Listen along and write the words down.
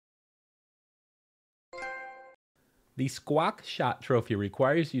The Squawk Shot trophy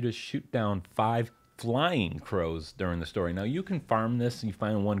requires you to shoot down 5 flying crows during the story. Now, you can farm this. You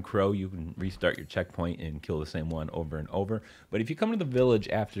find one crow, you can restart your checkpoint and kill the same one over and over. But if you come to the village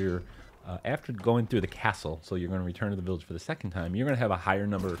after going through the castle, so you're going to return to the village for the second time, you're going to have a higher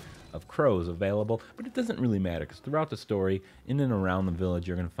number of crows available. But it doesn't really matter because throughout the story, in and around the village,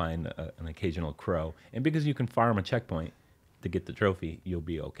 you're going to find an occasional crow. And because you can farm a checkpoint to get the trophy, you'll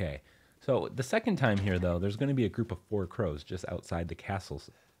be okay. So the second time here, though, there's going to be a group of 4 crows just outside the castles.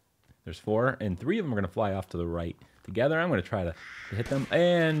 There's 4, and 3 of them are going to fly off to the right together. I'm going to try to hit them,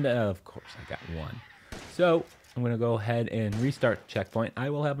 and of course I got 1. So I'm going to go ahead and restart the checkpoint. I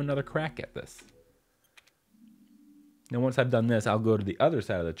will have another crack at this. Now once I've done this, I'll go to the other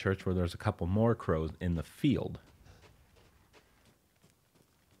side of the church where there's a couple more crows in the field.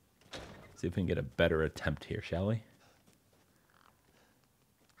 See if we can get a better attempt here, shall we?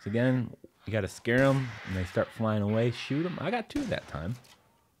 So again, you got to scare them, and they start flying away. Shoot them. I got 2 that time.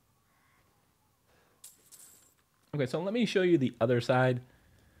 Okay, so let me show you the other side.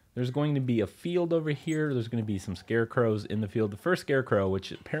 There's going to be a field over here. There's going to be some scarecrows in the field. The first scarecrow,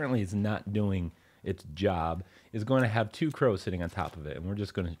 which apparently is not doing its job, is going to have 2 crows sitting on top of it, and we're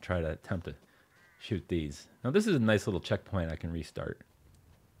just going to try to attempt to shoot these. Now, this is a nice little checkpoint I can restart.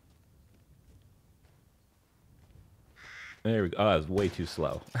 There we go. Oh, that was way too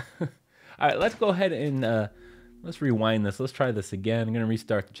slow. All right, let's go ahead and let's rewind this. Let's try this again. I'm going to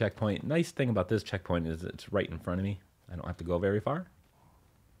restart the checkpoint. Nice thing about this checkpoint is it's right in front of me. I don't have to go very far.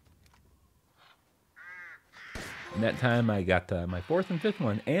 And that time I got my 4th and 5th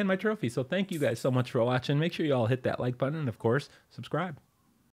one and my trophy. So thank you guys so much for watching. Make sure you all hit that like button and, of course, subscribe.